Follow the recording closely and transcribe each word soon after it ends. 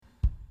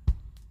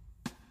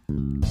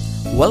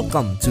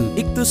Welcome to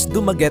Ictus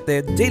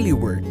Dumaguete Daily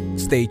Word.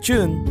 Stay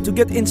tuned to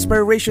get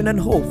inspiration and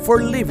hope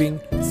for living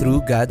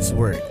through God's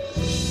Word.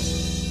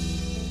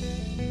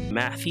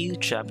 Matthew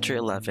chapter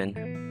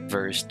 11,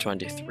 verse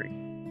 23.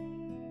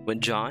 When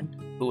John,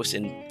 who was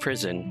in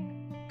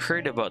prison,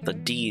 heard about the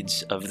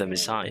deeds of the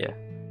Messiah,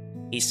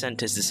 he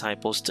sent his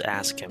disciples to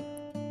ask him,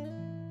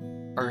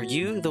 "Are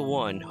you the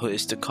one who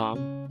is to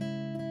come,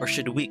 or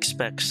should we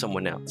expect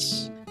someone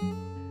else?"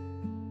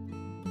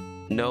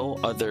 No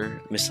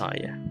other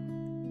Messiah.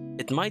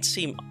 It might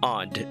seem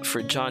odd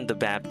for John the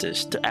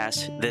Baptist to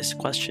ask this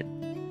question.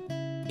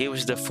 He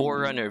was the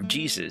forerunner of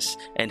Jesus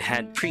and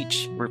had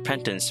preached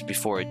repentance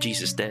before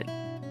Jesus did.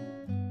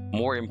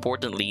 More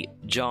importantly,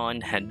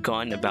 John had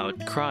gone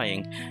about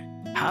crying,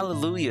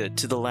 "Hallelujah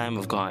to the Lamb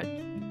of God."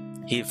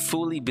 He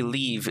fully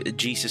believed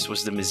Jesus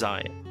was the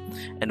Messiah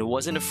and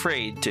wasn't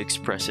afraid to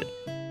express it.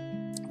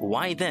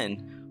 Why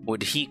then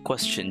would he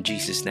question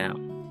Jesus now?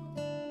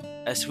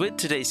 As with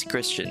today's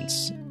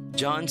Christians,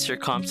 John's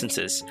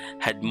circumstances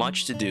had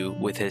much to do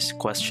with his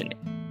questioning.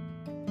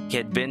 He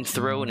had been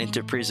thrown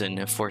into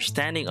prison for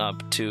standing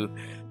up to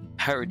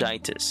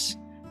Herodias,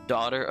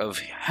 daughter of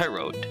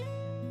Herod.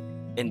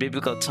 In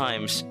biblical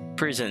times,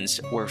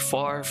 prisons were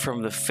far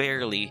from the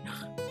fairly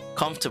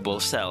comfortable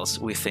cells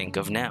we think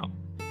of now.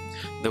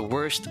 The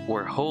worst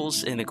were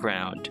holes in the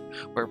ground,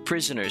 where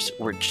prisoners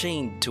were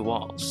chained to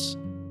walls.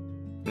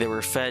 They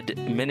were fed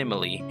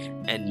minimally,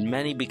 and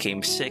many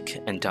became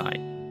sick and died.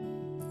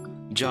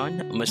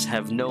 John must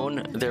have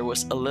known there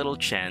was a little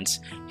chance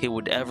he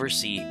would ever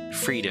see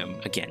freedom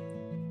again.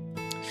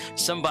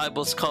 Some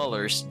Bible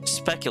scholars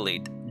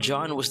speculate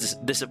John was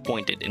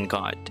disappointed in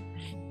God,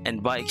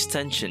 and by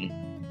extension,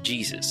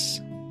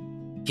 Jesus.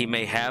 He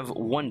may have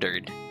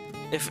wondered,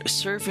 if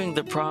serving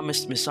the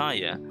promised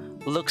Messiah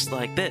looks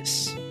like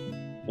this,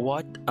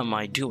 what am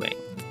I doing?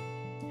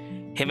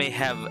 He may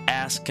have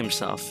asked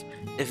himself,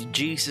 if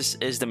Jesus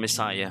is the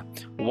Messiah,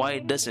 why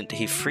doesn't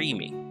he free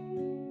me?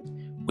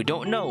 We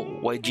don't know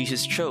why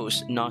Jesus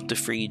chose not to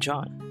free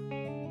John.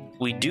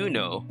 We do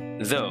know,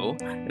 though,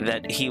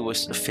 that he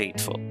was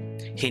faithful.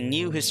 He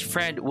knew his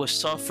friend was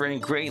suffering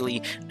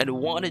greatly and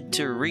wanted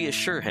to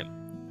reassure him.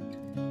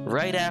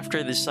 Right after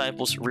the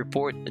disciples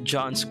report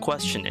John's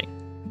questioning,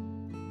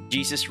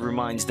 Jesus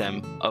reminds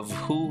them of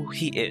who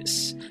he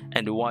is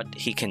and what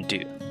he can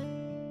do.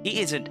 He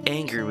isn't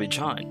angry with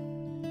John.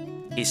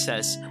 He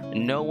says,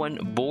 "No one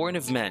born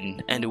of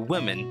men and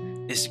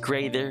women is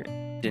greater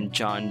than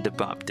John the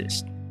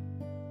Baptist."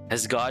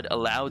 Has God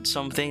allowed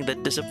something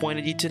that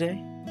disappointed you today?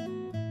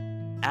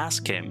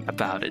 Ask him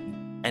about it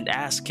and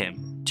ask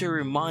him to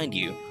remind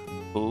you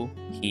who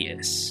he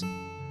is.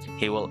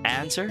 He will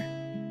answer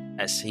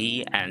as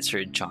he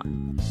answered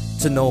John.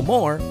 To know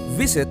more,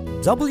 visit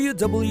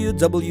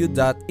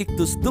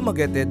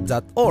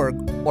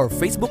www.ictusdumaguete.org or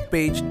Facebook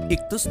page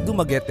Ictus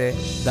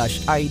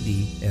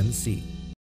Dumaguete-IDMC.